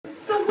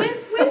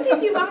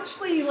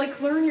actually like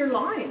learn your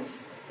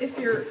lines if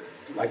you're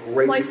like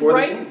right like before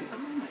right, the scene. oh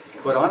my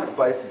God. But on it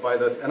by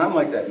the, and I'm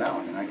like that now.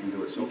 I mean, I can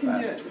do it so You can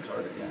fast, do it's it.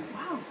 retarded. Yeah.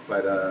 Wow.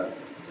 But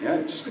yeah,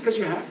 it's just because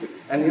you have to.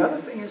 And the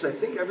other thing is, I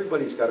think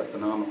everybody's got a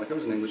phenomenon. Like I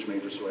was an English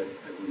major, so I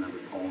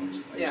remembered poems.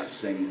 I used to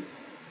sing,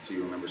 so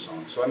you remember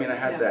songs. So I mean, I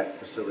had that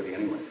facility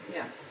anyway.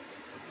 Yeah.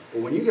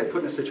 But when you get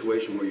put in a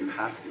situation where you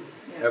have to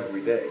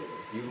every day,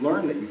 you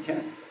learn that you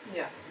can.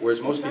 Yeah. Whereas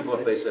most people,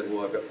 if they said,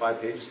 well, I've got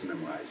 5 pages to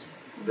memorize,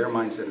 their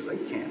mindset is I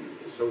can't.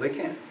 So they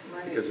can't.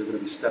 Right. Because they're going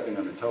to be stepping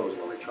on their toes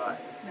while they try.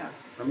 Yeah.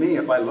 For me,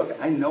 if I look,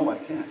 I know I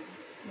can.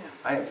 Yeah.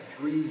 I have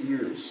 3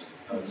 years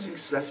of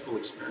successful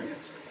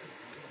experience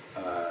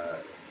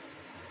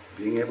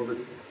being able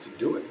to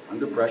do it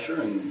under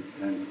pressure and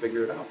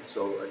figure it out.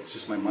 So it's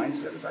just my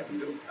mindset is I can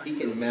do it. He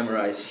can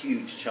memorize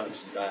huge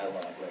chunks of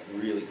dialogue like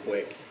really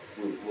quick.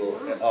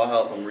 I'll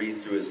help him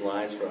read through his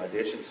lines for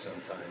auditions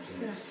sometimes,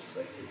 and it's just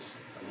like it's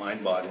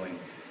mind-boggling.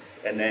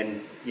 And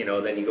then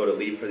then you go to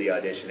leave for the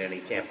audition and he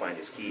can't find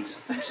his keys.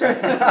 I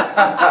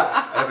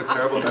have a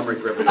terrible memory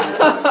for everything.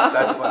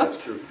 That's fun. That's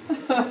true.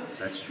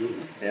 That's true.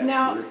 Yeah.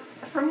 Now,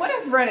 from what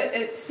I've read,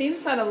 it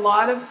seems that a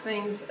lot of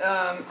things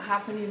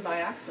happen to you by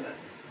accident.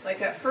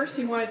 Like at first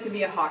you wanted to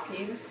be a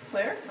hockey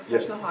player, a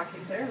professional hockey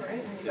player,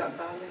 right? And you got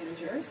badly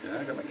injured. Yeah,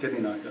 I got my kidney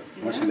knocked out.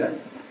 You want to see that?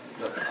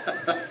 Look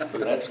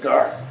at that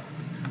scar.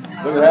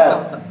 Look at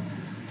that.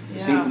 It's a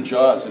scene from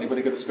Jaws.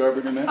 Anybody got a scar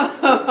bigger than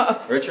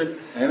that? Richard?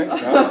 Anything?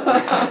 No?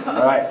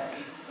 All right.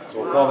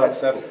 So we'll call that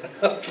settled.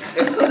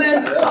 Okay. So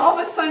then all of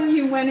a sudden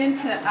you went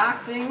into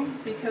acting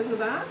because of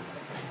that?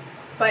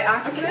 By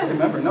accident? I can't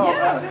remember. No.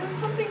 Yeah, there was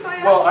something by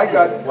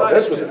accident. Well,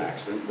 this was an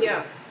accident.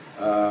 Yeah.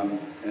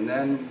 And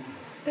then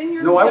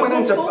you're I went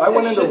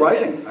into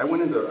writing. I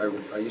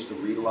used to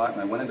read a lot,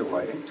 and I went into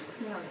writing.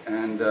 Yeah.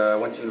 And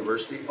went to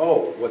university.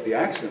 Oh, what the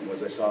accident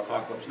was, I saw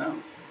Apocalypse Now.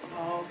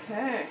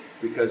 Okay.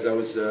 Because I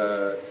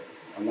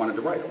wanted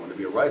to write. I wanted to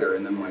be a writer.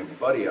 And then my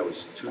buddy, I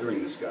was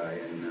tutoring this guy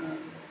in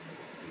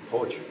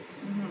poetry,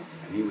 and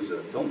he was a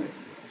filmmaker.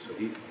 So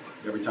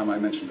every time I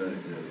mentioned the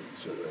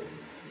sort of the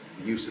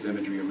use of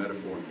imagery or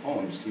metaphor in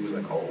poems, he was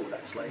like, "Oh,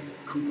 that's like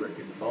Kubrick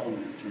and the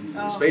bone and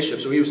the spaceship."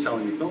 So he was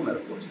telling me film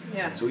metaphors.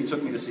 Yeah. So he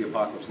took me to see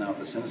Apocalypse Now at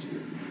the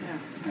Cinesphere. Yeah.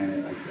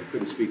 And I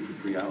couldn't speak for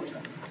 3 hours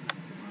after.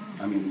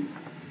 I mean,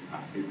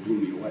 it blew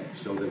me away.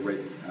 So I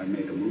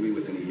made a movie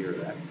within a year of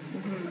that. I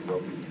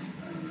wrote and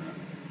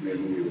made a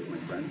movie with my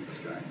friend, this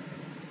guy.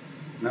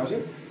 And that was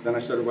it. Then I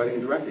started writing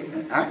and directing.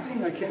 And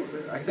acting, I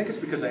think it's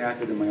because I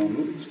acted in my own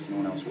movies, because no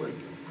one else would.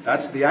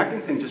 The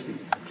acting thing just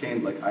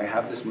became like, I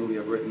have this movie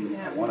I've written,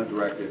 I want to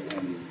direct it,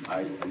 and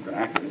I'm going to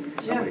act in it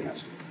because somebody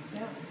has to.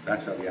 Yeah.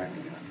 That's how the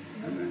acting happened.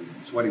 And then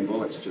Sweating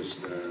Bullets just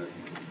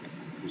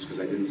was because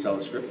I didn't sell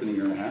a script in a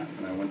year and a half,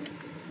 and I went,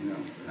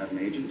 had an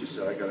agent, just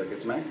said, I got to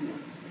get some acting on.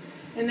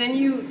 And then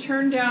you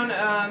turned down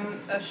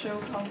a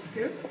show called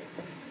Scoop?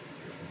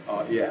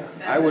 Yeah.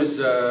 I was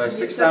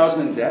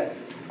 6,000 in debt,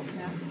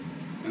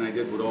 and I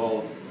did what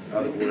all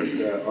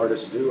out-of-work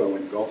artists do. I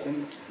went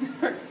golfing,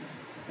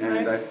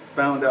 and I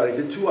found out, I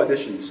did 2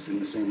 auditions in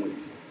the same week,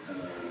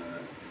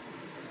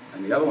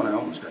 and the other one I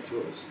almost got 2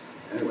 of us.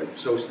 Anyway,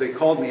 so they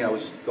called me, I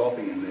was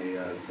golfing, and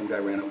some guy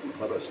ran out from the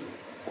clubhouse and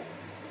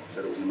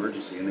said it was an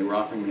emergency, and they were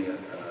offering me a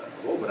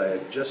role, but I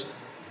had just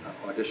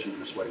auditioned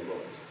for Sweating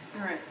Bullets.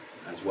 All right.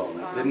 As well.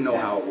 And I didn't know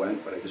how it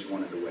went, but I just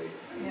wanted to wait.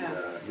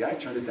 And I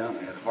turned it down.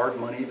 I had hard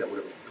money that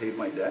would have paid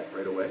my debt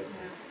right away.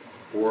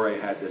 Or I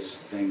had this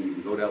thing, you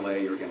can go to LA,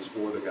 you're against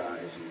 4 other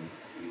guys and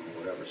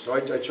whatever. So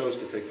I chose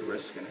to take the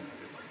risk, and it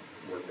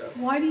worked out.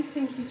 Why do you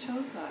think you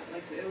chose that?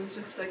 Like it was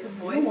just like a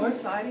voice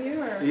inside of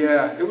you? Or?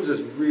 Yeah, it was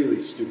a really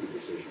stupid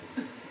decision.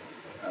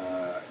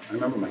 I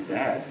remember my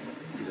dad,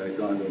 because I had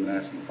gone to him and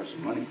asked him for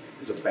some money. He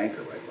was a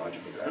banker, right?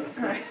 Logical dad.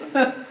 Right.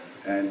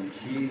 And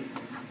he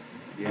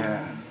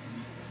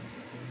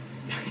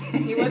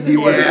wasn't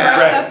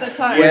impressed at the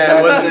time. Yeah,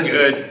 it wasn't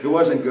good. It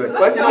wasn't good.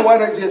 But you know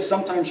what?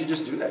 Sometimes you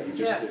just do that. You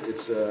just,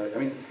 it's. I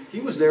mean, he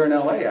was there in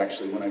LA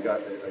actually when I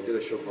did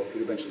a show called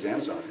Peter Benchley's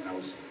Amazon, and I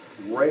was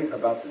right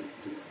about to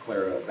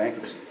declare a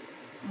bankruptcy.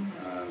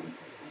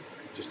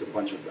 Just a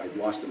bunch of, I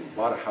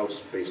bought a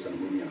house based on a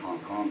movie in Hong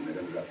Kong that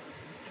ended up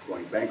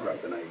going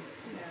bankrupt, and I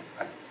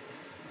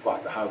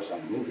bought the house on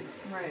the movie.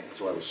 Right.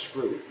 So I was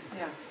screwed.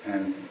 Yeah.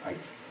 And I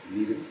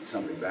needed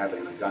something badly,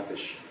 and I got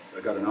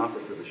an offer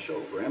for the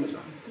show for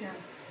Amazon. Yeah.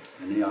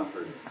 And they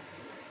offered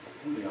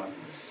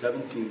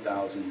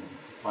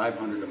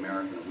 17,500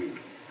 American a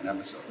week an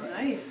episode, right?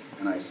 Nice.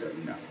 And I said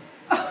no.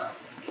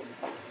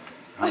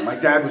 My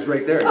dad was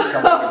right there. He was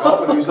coming to the golf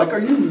with me. He was like, "Are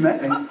you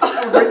mad?" And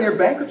I was right near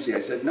bankruptcy. I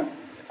said no,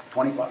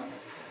 25.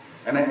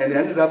 And it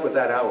ended up with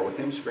that hour with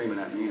him screaming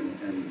at me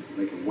and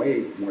making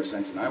way more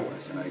sense than I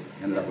was. And I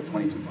ended up with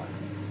 22.5.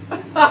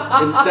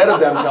 Instead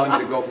of them telling me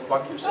to go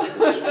fuck yourself,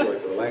 sorry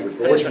for the language,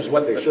 but which is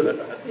what they should have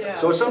done. Yeah.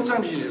 So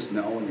sometimes you just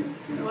know, and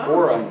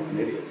or I'm an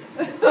idiot.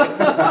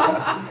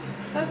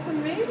 That's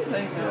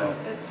amazing, though.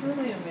 Yeah. It's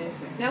really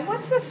amazing. Now,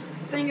 what's this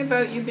thing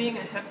about you being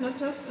a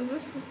hypnotist?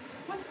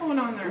 What's going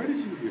on there? Where did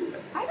you hear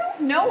that? I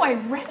don't know. I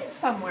read it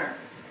somewhere.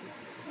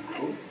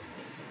 Cool.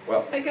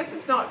 Well, I guess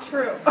it's not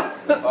true.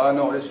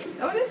 no, it is true.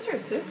 Oh, it is true,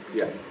 Sue.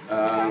 Yeah.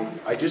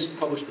 I just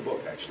published a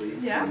book, actually.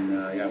 Yeah? And,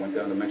 I went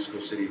down to Mexico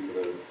City for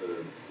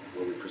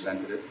where we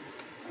presented it.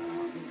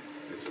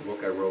 It's a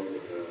book I wrote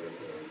with a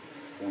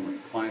former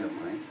client of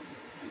mine.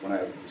 When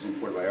I was in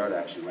Puerto Vallarta, I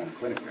actually ran a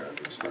clinic there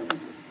for experimental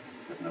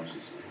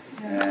hypnosis.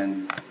 Yeah.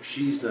 And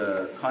she's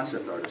a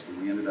concept artist,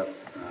 and we ended up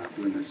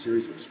doing a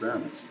series of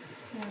experiments.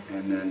 Yeah.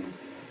 And then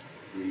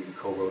we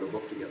co-wrote a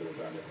book together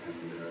about it.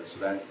 And so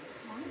that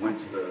went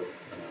to the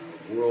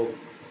World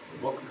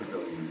Book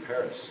Pavilion in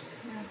Paris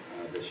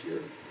this year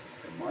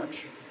in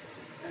March.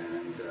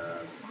 And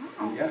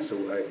yeah, so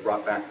I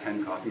brought back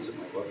 10 copies of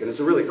my book. And it's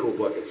a really cool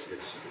book.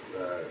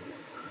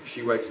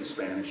 She writes in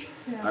Spanish,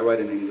 Yeah. I write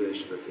in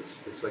English, but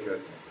it's like a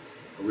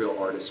real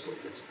artist book.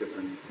 It's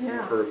different.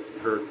 Yeah.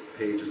 Her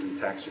pages and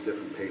text are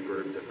different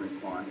paper,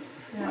 different fonts.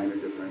 Yeah. Mine are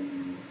different.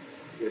 And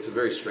it's a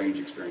very strange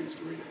experience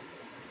to read it.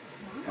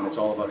 Wow. And it's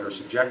all about her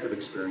subjective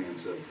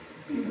experience of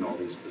being in all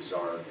these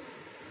bizarre,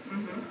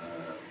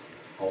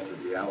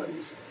 altered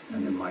realities,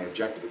 and then my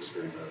objective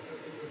experience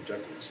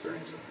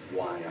of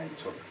why I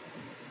took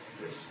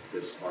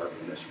this arc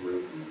and this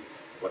route and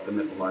what the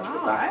mythological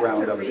Wow, I have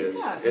background to of it read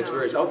is. that It's now.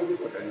 very. I'll give you a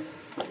book.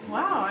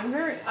 Wow,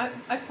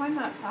 I find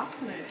that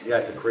fascinating. Yeah,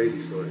 it's a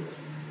crazy story. This one.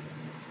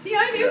 See,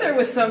 I knew there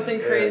was something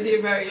crazy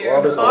about you.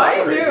 Well, there's a lot I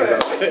knew crazy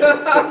it.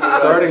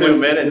 Starting 2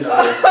 with minutes.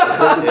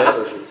 business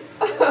associates.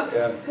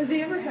 Yeah. Has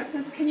he ever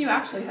hypnotized? Can you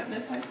actually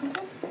hypnotize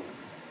people?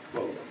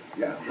 Well,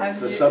 yeah. Have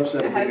That's a you-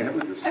 subset of have- being a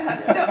hypnotist. No,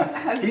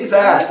 has he He's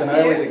done asked, this and to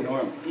I always you? ignore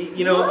him.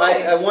 You know, Why?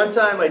 at one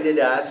time I did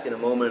ask in a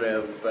moment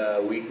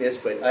of weakness,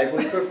 but I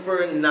would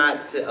prefer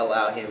not to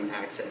allow him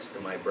access to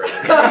my brain. In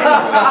any way,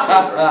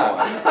 shape, or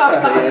form.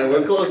 So, yeah,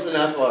 we're close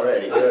enough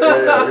already.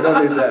 Yeah, we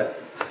don't need that.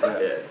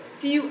 Yeah.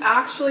 Do you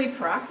actually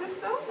practice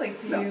though?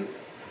 Like, do No. you?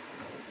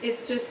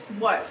 It's just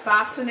what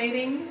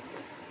fascinating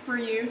for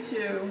you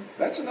to.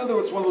 It's one of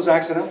those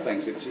accidental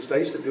things. It's just, I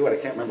used to do it. I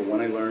can't remember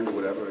when I learned or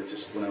whatever. It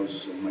just, when I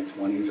was in my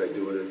 20s, I'd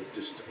do it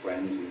just to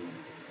friends and,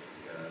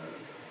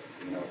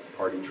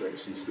 party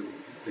tricks and stupid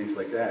things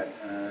like that.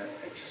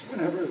 It's just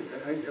whenever,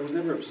 I was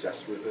never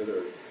obsessed with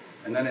it.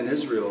 And then in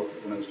Israel,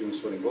 when I was doing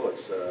Sweating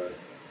Bullets,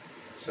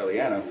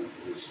 Saliana,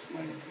 who was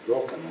my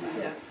girlfriend when I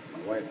had my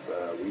wife,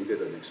 we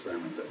did an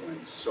experiment that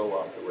went so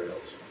off the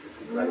rails. It's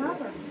incredible. What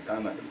happened?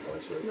 I'm not going to tell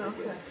you story. No,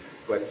 okay.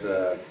 But,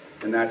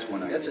 and that's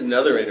when That's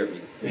another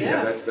interview.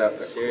 Yeah. that's a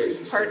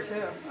Seriously. crazy Part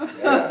story. 2.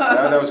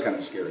 Yeah, that was kind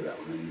of scary, that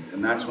one.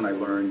 And that's when I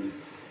learned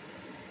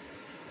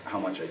how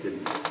much I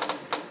didn't know,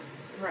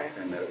 Right.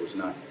 and that it was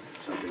not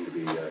something to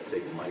be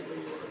taken lightly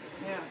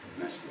or Yeah.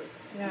 messed with.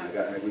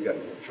 Yeah. And we got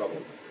in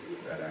trouble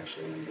with that,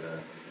 actually. And,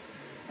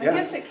 I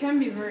guess it can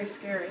be very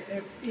scary.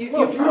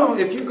 Well,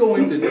 if you go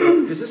into,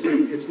 because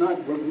it's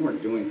not, we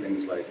weren't doing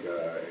things like,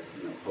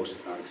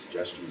 post-hypnotic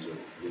suggestions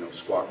of,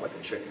 squawk like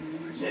a chicken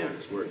when I say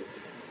this word.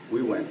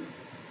 We went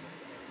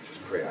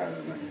just crazy. I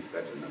don't know,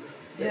 that's another.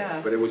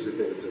 Yeah. But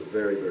it's a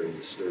very, very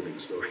disturbing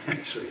story,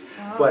 actually.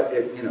 Oh. But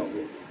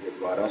it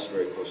brought us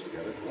very close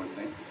together, for one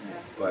thing. Yeah.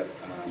 But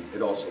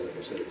it also, like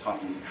I said, it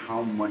taught me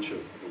how much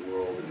of the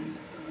world and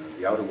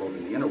the outer world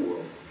and the inner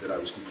world that I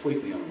was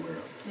completely unaware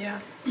of. Yeah.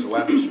 So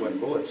after Sweat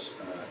and Bullets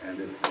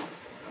ended,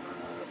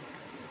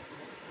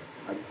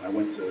 I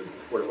went to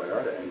Puerto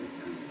Vallarta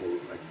and for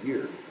a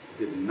year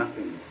did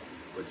nothing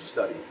but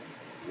study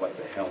what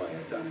the hell I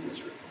had done in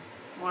Israel.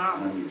 Wow.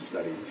 And I mean,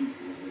 studied,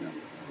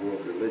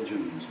 world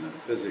religions,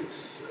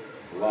 metaphysics,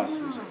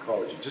 philosophy,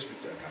 psychology, just to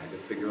kind of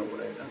figure out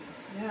what I had done.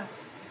 Yeah.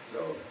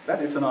 So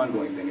it's an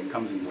ongoing thing. It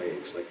comes in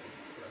waves. Like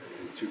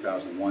in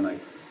 2001, I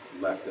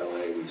left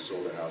LA. We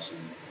sold a house and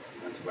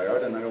went to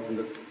Vallarta, and I opened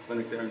a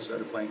clinic there and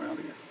started playing around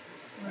again.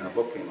 And a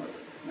book came out of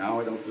it. Now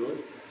I don't do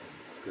it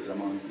because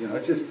I'm on.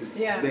 It's just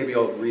maybe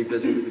I'll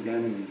revisit it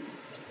again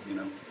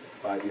in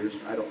 5 years.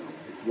 I don't know.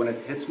 When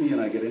it hits me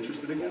and I get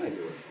interested again, I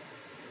do it.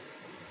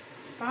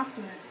 It's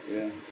fascinating. Yeah.